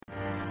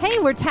Hey,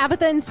 we're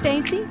Tabitha and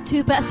Stacy,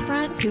 two best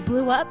friends who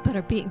blew up but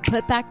are being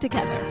put back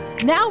together.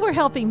 Now we're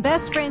helping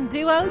best friend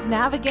duos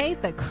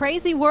navigate the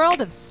crazy world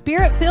of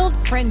spirit-filled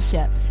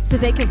friendship so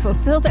they can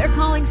fulfill their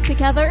callings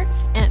together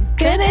and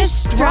finish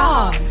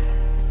strong.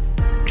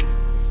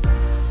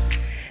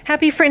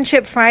 Happy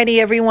Friendship Friday,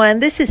 everyone.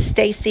 This is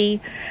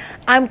Stacy.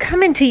 I'm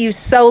coming to you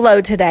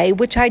solo today,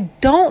 which I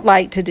don't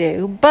like to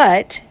do,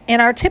 but in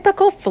our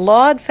typical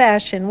flawed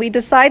fashion, we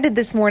decided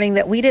this morning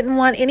that we didn't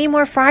want any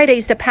more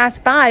Fridays to pass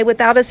by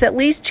without us at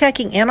least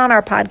checking in on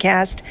our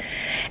podcast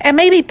and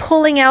maybe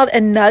pulling out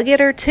a nugget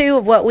or two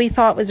of what we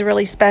thought was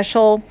really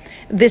special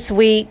this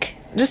week,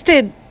 just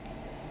to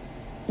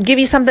give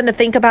you something to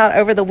think about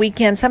over the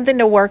weekend, something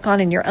to work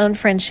on in your own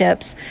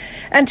friendships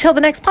until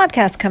the next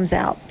podcast comes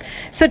out.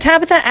 So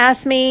Tabitha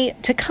asked me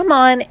to come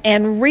on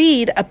and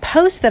read a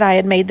post that I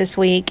had made this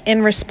week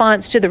in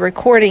response to the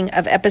recording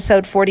of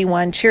episode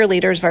 41,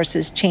 Cheerleaders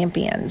versus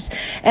Champions.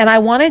 And I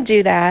want to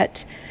do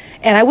that,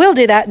 and I will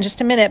do that in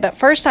just a minute. But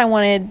first, I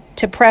wanted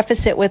to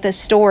preface it with a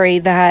story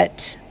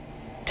that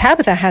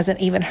Tabitha hasn't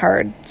even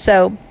heard.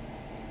 So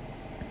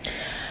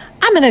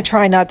I'm going to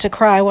try not to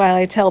cry while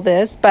I tell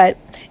this, but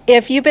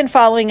if you've been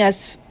following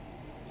us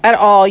at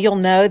all, you'll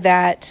know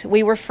that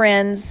we were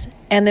friends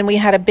and then we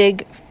had a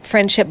big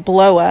friendship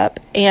blow up.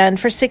 And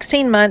for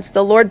 16 months,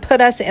 the Lord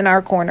put us in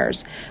our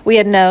corners. We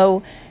had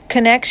no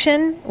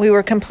connection. We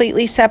were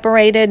completely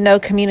separated, no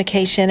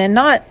communication, and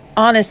not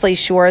honestly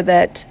sure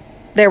that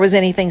there was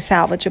anything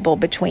salvageable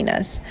between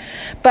us.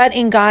 But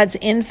in God's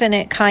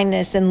infinite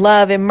kindness and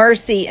love and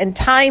mercy and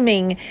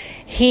timing,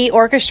 He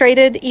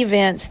orchestrated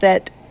events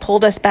that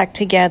pulled us back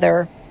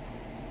together.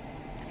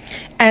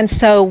 And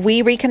so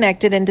we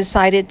reconnected and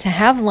decided to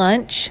have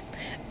lunch.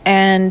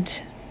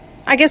 And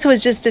I guess it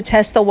was just to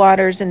test the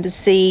waters and to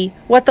see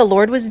what the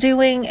Lord was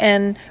doing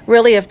and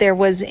really if there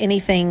was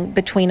anything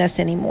between us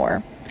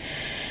anymore.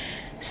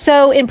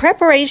 So in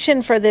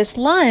preparation for this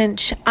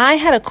lunch, I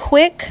had a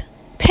quick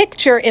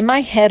picture in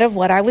my head of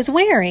what I was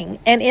wearing.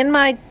 And in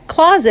my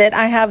closet,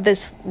 I have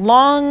this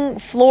long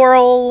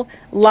floral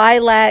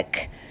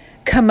lilac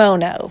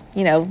kimono,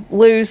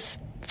 loose,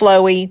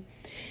 flowy.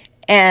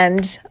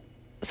 And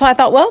so I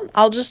thought, well,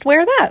 I'll just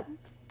wear that.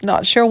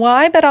 Not sure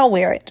why, but I'll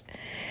wear it.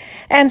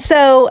 And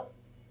so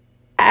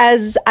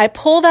as I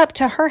pulled up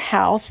to her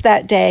house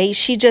that day,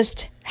 she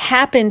just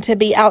happened to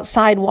be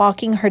outside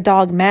walking her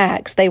dog,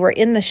 Max. They were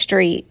in the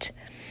street.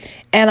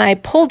 And I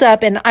pulled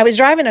up, and I was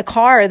driving a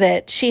car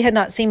that she had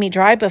not seen me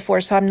drive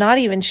before, so I'm not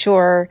even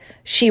sure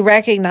she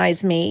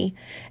recognized me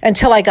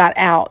until I got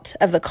out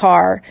of the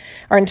car,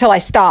 or until I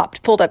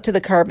stopped, pulled up to the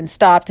curb and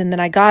stopped. And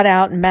then I got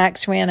out, and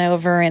Max ran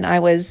over, and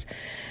I was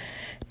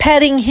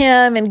petting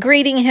him and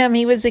greeting him.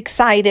 He was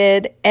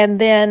excited.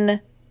 And then,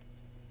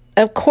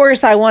 of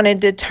course, I wanted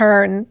to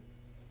turn,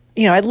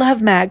 I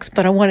love Max,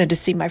 but I wanted to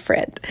see my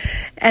friend.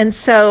 And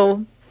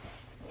so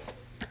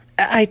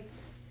I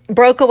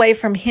broke away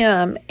from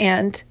him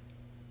and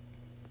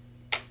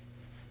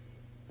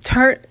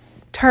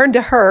turned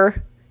to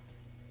her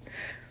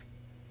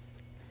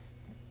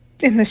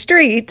in the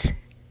street.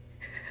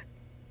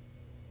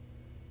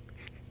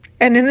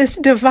 And in this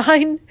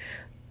divine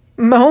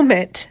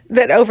moment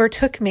that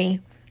overtook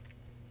me,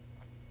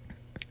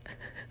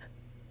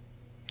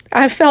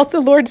 I felt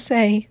the Lord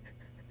say,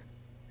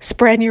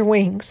 "Spread your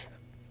wings."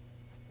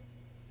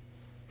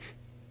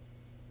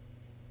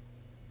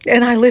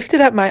 And I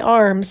lifted up my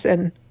arms,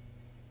 and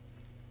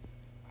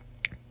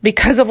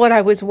because of what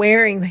I was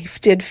wearing, they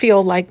did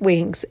feel like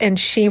wings, and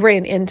she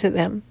ran into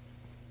them.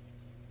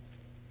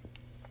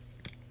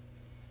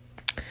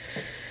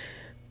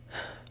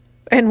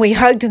 And we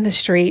hugged in the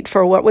street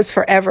for what was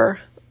forever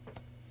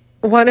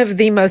one of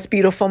the most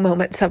beautiful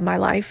moments of my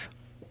life.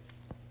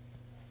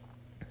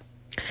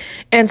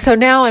 And so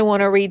now I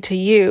want to read to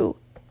you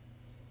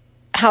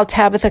how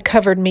Tabitha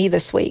covered me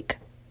this week.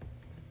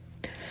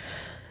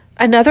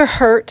 Another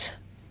hurt,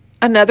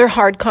 another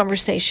hard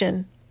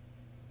conversation.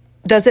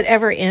 Does it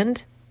ever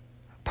end?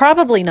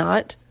 Probably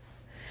not.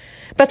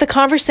 But the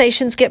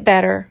conversations get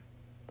better,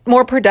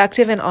 more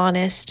productive and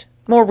honest,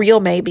 more real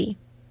maybe.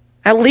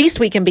 At least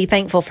we can be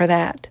thankful for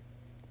that.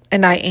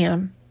 And I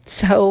am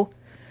so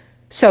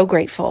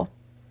grateful.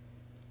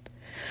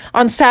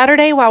 On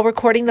Saturday, while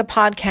recording the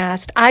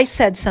podcast, I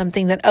said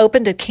something that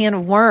opened a can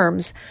of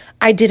worms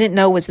I didn't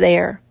know was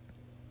there.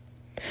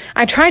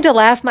 I tried to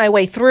laugh my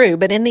way through,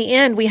 but in the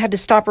end, we had to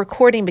stop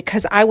recording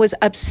because I was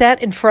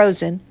upset and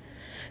frozen,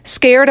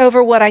 scared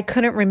over what I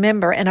couldn't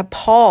remember, and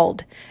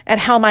appalled at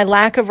how my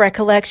lack of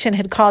recollection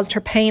had caused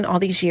her pain all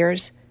these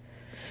years.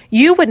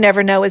 You would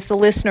never know as the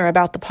listener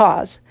about the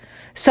pause.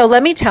 So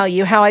let me tell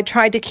you how I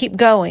tried to keep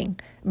going,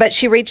 but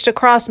she reached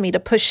across me to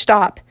push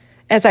stop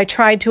as I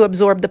tried to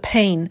absorb the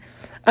pain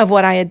of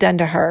what I had done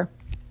to her.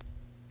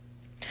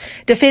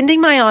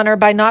 Defending my honor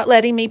by not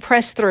letting me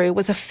press through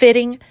was a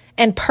fitting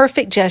and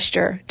perfect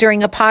gesture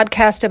during a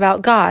podcast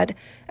about God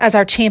as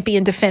our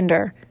champion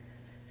defender.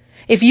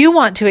 If you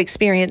want to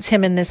experience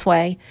Him in this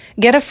way,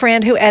 get a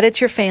friend who edits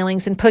your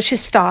failings and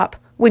pushes stop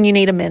when you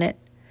need a minute.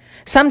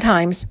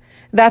 Sometimes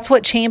that's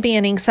what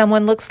championing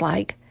someone looks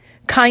like.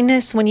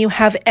 Kindness when you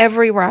have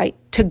every right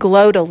to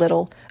gloat a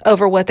little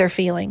over what they're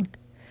feeling.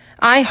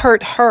 I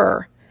hurt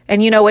her,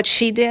 and you know what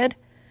she did?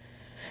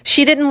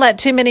 She didn't let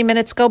too many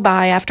minutes go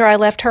by after I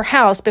left her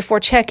house before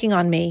checking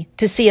on me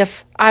to see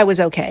if I was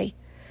okay.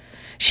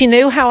 She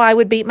knew how I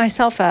would beat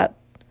myself up,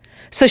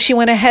 so she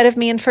went ahead of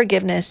me in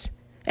forgiveness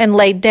and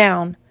laid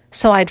down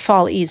so I'd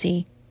fall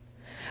easy.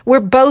 We're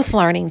both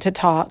learning to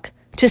talk,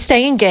 to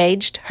stay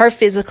engaged, her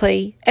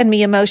physically and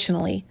me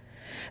emotionally.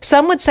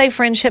 Some would say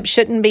friendship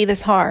shouldn't be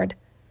this hard.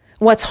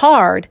 What's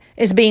hard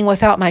is being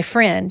without my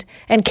friend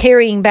and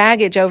carrying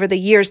baggage over the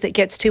years that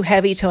gets too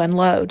heavy to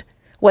unload.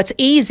 What's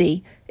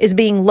easy is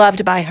being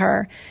loved by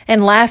her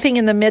and laughing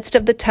in the midst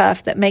of the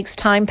tough that makes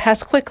time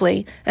pass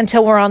quickly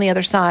until we're on the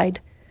other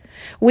side.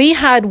 We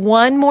had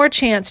one more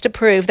chance to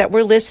prove that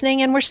we're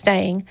listening and we're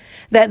staying,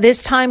 that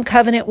this time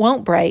covenant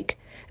won't break,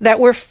 that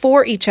we're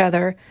for each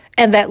other,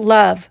 and that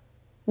love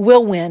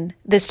will win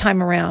this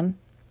time around.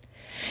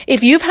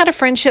 If you've had a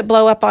friendship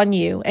blow up on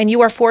you and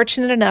you are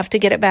fortunate enough to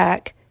get it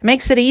back, it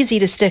makes it easy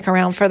to stick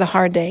around for the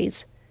hard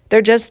days.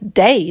 They're just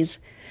days.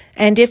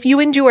 And if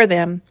you endure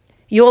them,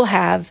 you'll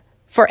have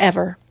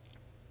forever.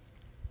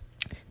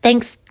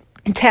 Thanks,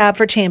 Tab,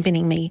 for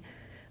championing me.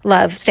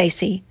 Love,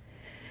 Stacy.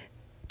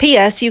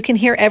 P.S. You can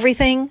hear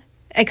everything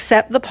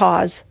except the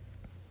pause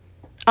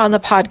on the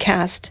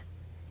podcast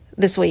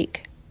this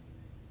week.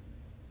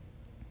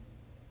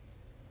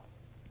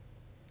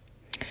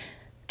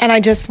 And I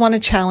just want to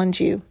challenge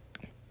you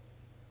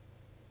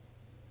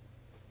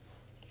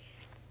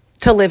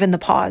to live in the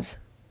pause.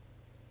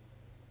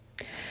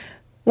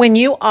 When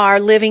you are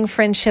living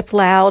friendship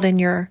loud and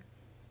you're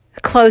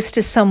close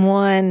to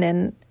someone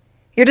and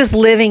you're just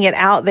living it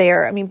out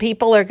there, I mean,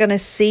 people are going to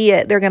see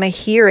it. They're going to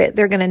hear it.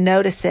 They're going to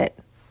notice it.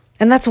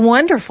 And that's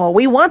wonderful.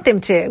 We want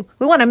them to.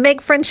 We want to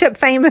make friendship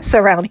famous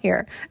around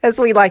here, as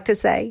we like to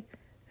say.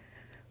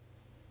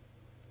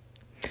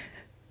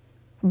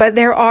 But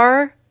there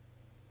are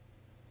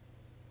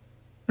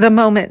the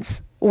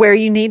moments where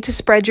you need to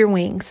spread your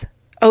wings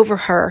over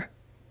her.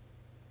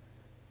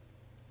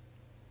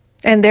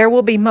 And there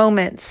will be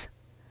moments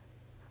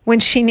when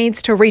she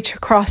needs to reach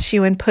across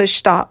you and push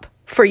stop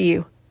for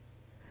you.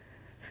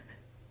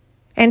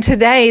 And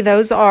today,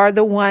 those are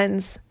the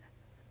ones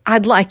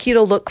I'd like you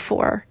to look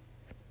for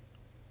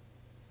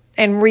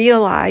and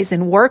realize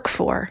and work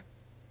for,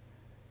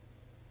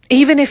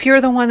 even if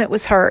you're the one that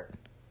was hurt.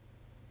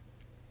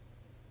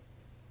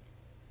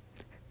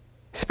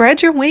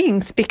 Spread your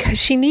wings because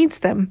she needs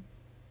them.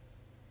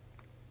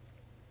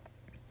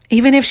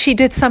 Even if she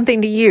did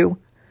something to you,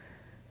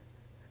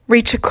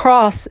 reach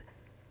across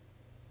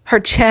her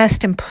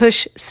chest and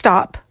push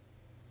stop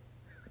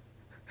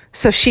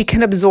so she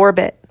can absorb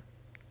it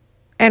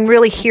and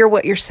really hear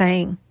what you're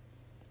saying.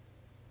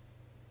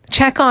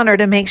 Check on her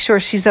to make sure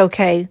she's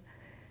okay.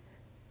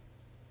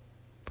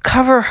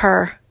 Cover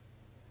her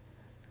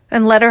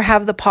and let her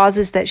have the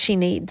pauses that she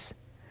needs.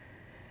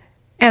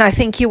 And I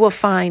think you will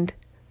find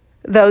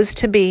those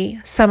to be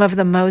some of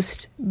the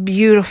most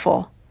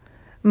beautiful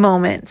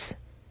moments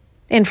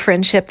in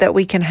friendship that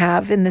we can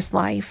have in this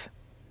life.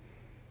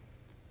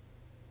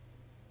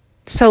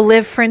 So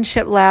live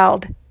friendship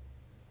loud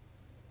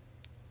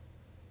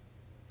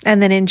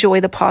and then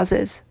enjoy the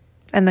pauses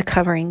and the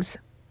coverings.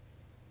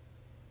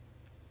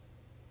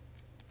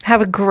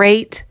 Have a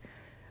great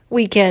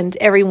weekend,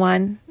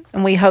 everyone,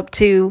 and we hope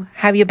to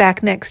have you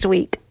back next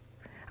week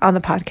on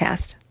the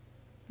podcast.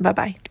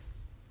 Bye-bye.